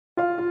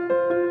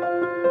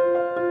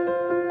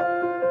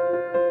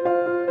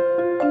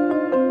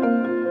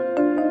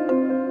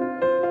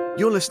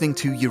You're listening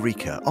to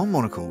Eureka on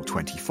Monocle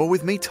 24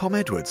 with me, Tom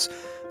Edwards.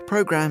 The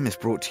programme is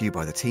brought to you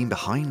by the team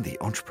behind The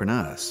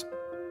Entrepreneurs.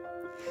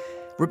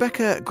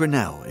 Rebecca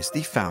Grinnell is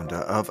the founder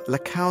of La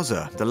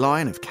Causa, the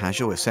line of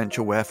casual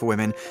essential wear for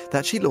women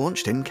that she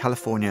launched in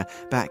California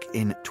back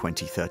in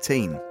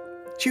 2013.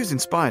 She was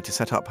inspired to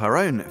set up her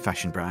own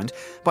fashion brand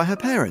by her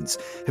parents,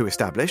 who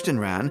established and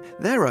ran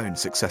their own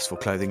successful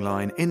clothing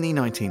line in the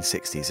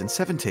 1960s and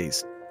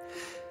 70s.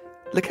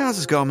 La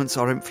Causa's garments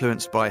are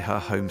influenced by her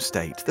home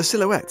state. The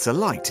silhouettes are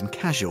light and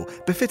casual,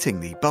 befitting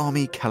the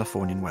balmy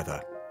Californian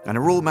weather, and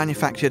are all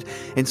manufactured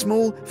in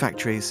small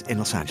factories in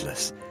Los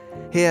Angeles.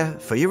 Here,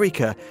 for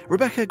Eureka,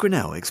 Rebecca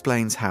Grinnell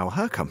explains how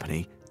her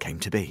company came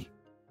to be.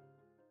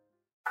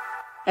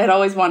 I'd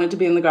always wanted to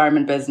be in the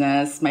garment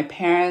business. My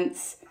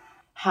parents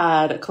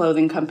had a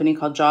clothing company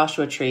called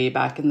Joshua Tree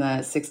back in the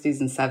 60s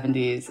and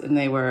 70s, and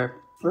they were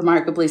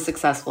remarkably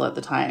successful at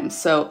the time.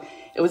 So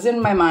it was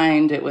in my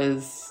mind, it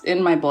was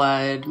in my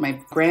blood. My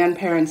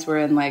grandparents were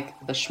in like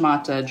the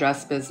schmata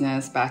dress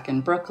business back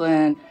in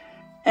Brooklyn.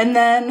 And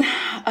then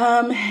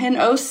in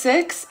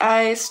 2006,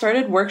 I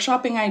started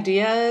workshopping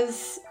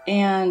ideas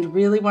and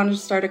really wanted to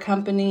start a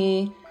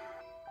company.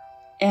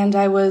 And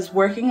I was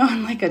working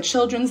on like a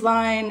children's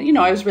line. You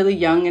know, I was really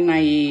young and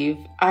naive.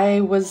 I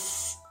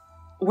was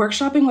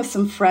workshopping with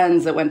some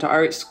friends that went to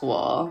art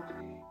school.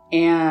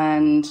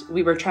 And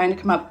we were trying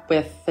to come up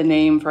with the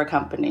name for a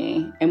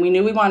company. And we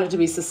knew we wanted to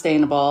be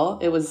sustainable.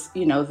 It was,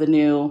 you know, the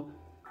new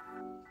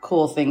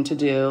cool thing to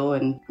do.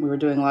 And we were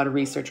doing a lot of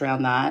research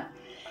around that.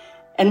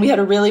 And we had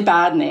a really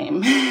bad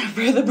name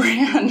for the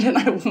brand, and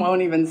I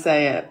won't even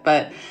say it.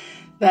 But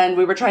then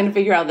we were trying to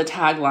figure out the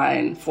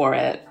tagline for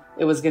it.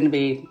 It was going to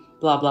be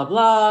blah, blah,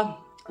 blah,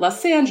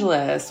 Los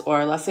Angeles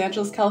or Los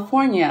Angeles,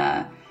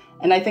 California.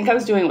 And I think I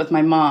was doing it with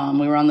my mom.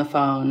 We were on the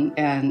phone,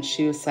 and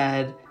she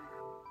said,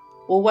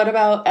 well, what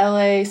about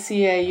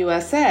LACA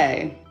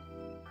USA?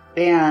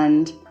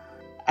 And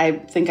I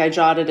think I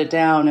jotted it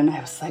down, and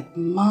I was like,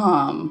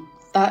 Mom,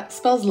 that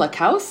spells La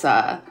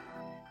Causa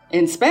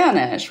in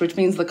Spanish, which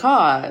means the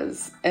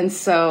cause. And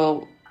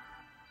so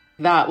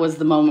that was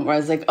the moment where I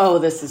was like, oh,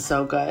 this is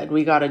so good.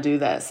 We got to do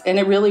this. And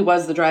it really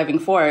was the driving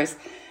force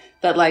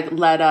that like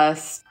led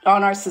us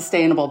on our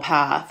sustainable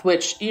path,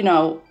 which, you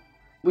know,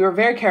 we were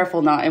very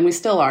careful not, and we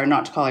still are,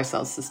 not to call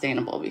ourselves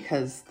sustainable,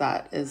 because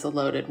that is a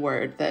loaded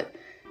word that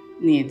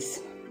needs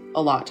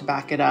a lot to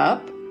back it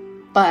up.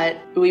 But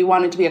we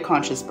wanted to be a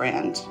conscious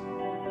brand.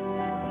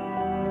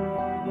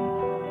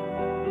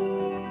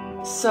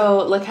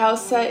 So La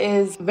Causa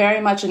is very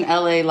much an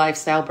LA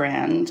lifestyle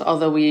brand,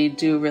 although we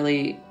do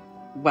really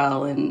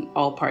well in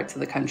all parts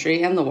of the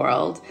country and the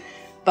world.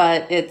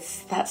 But it's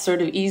that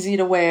sort of easy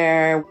to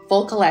wear,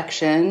 full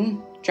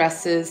collection,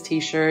 dresses,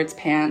 t-shirts,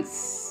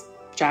 pants,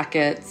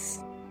 jackets.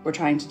 We're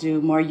trying to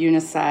do more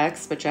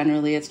unisex, but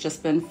generally it's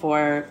just been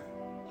for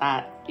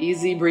that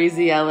easy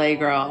breezy LA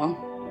girl.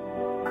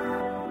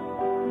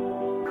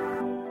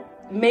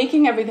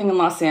 Making everything in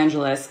Los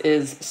Angeles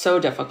is so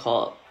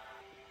difficult,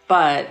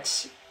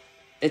 but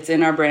it's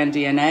in our brand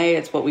DNA.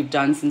 It's what we've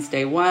done since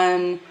day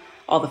one.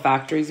 All the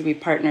factories we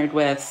partnered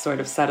with sort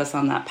of set us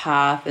on that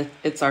path.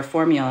 It's our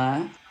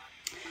formula.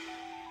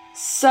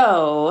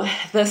 So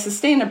the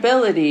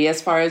sustainability,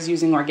 as far as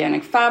using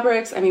organic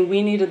fabrics, I mean,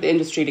 we needed the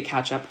industry to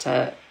catch up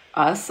to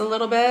us a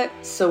little bit.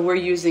 So we're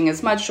using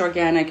as much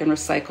organic and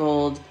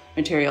recycled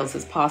materials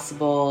as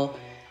possible.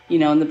 You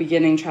know, in the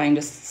beginning, trying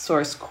to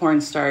source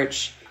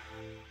cornstarch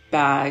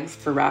bags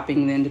for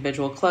wrapping the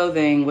individual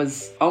clothing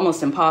was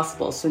almost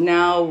impossible. So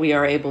now we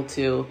are able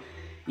to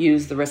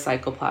use the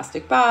recycled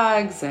plastic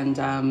bags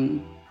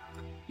and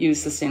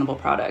use sustainable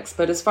products.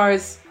 But as far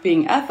as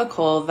being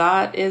ethical,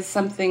 that is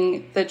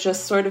something that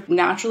just sort of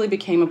naturally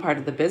became a part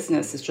of the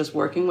business. It's just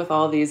working with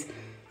all these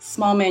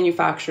small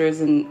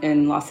manufacturers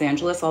in Los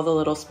Angeles, all the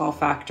little small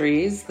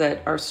factories that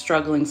are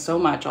struggling so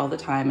much all the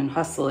time and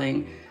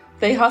hustling.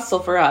 They hustle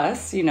for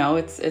us, you know,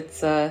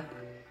 it's a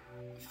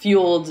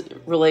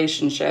fueled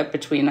relationship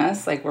between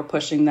us. Like, we're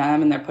pushing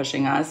them and they're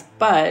pushing us,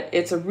 but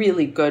it's a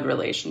really good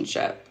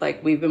relationship.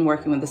 Like, we've been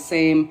working with the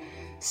same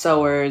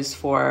sewers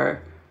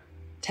for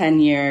 10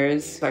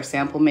 years. Our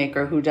sample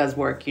maker who does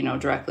work, you know,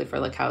 directly for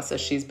La Causa,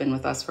 she's been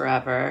with us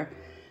forever.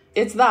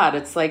 It's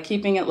like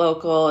keeping it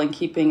local and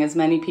keeping as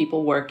many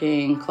people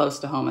working close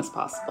to home as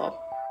possible.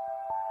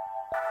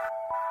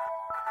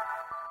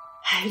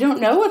 I don't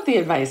know what the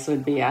advice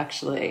would be,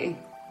 actually.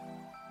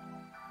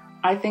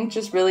 I think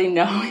just really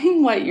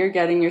knowing what you're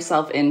getting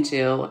yourself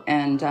into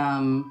and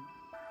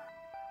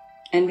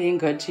being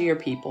good to your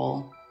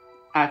people.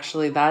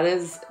 Actually, that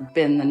has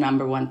been the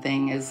number one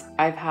thing. Is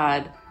I've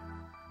had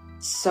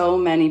so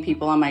many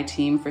people on my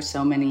team for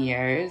so many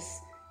years,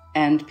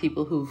 and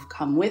people who've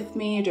come with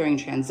me during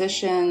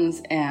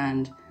transitions,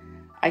 and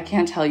I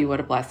can't tell you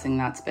what a blessing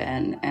that's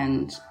been.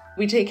 And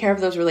we take care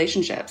of those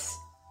relationships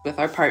with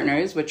our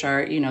partners, which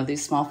are, you know,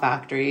 these small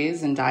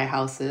factories and dye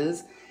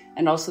houses,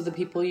 and also the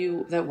people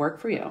that work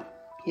for you.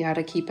 You got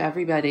to keep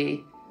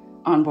everybody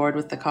on board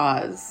with the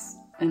cause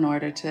in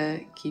order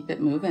to keep it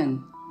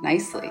moving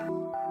nicely.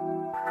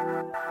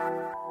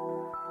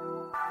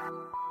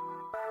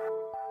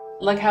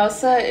 La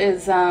Causa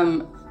is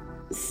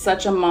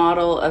such a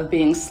model of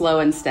being slow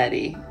and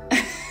steady.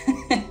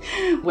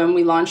 When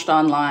we launched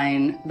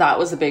online, that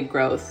was a big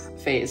growth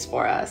phase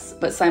for us.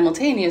 But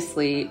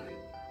simultaneously,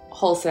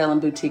 wholesale and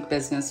boutique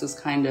business was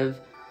kind of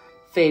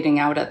fading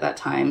out at that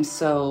time.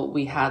 So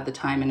we had the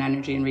time and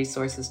energy and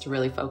resources to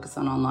really focus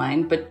on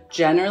online. But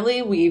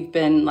generally, we've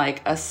been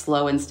like a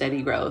slow and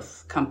steady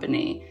growth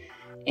company.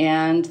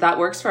 And that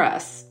works for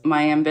us.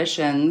 My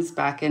ambitions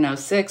back in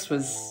 2006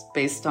 was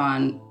based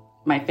on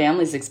my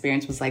family's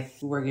experience was like,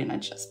 we're going to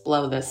just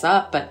blow this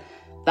up. But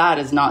that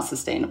is not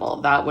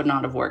sustainable. That would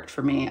not have worked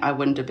for me. I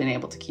wouldn't have been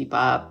able to keep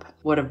up,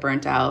 would have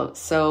burnt out.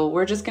 So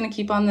we're just going to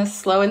keep on this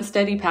slow and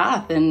steady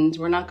path, and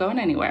we're not going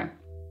anywhere.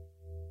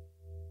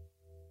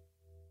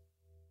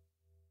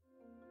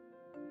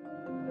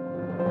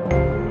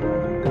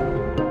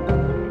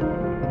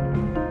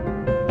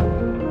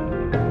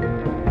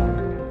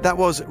 That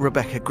was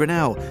Rebecca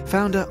Grinnell,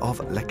 founder of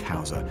La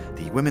Causa,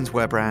 the women's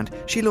wear brand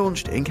she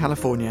launched in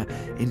California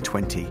in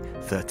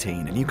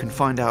 2013. And you can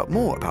find out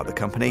more about the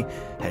company,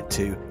 head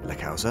to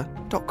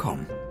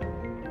lacausa.com.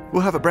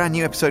 We'll have a brand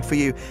new episode for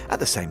you at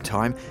the same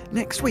time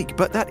next week,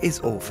 but that is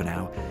all for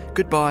now.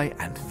 Goodbye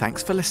and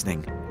thanks for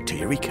listening to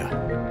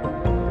Eureka.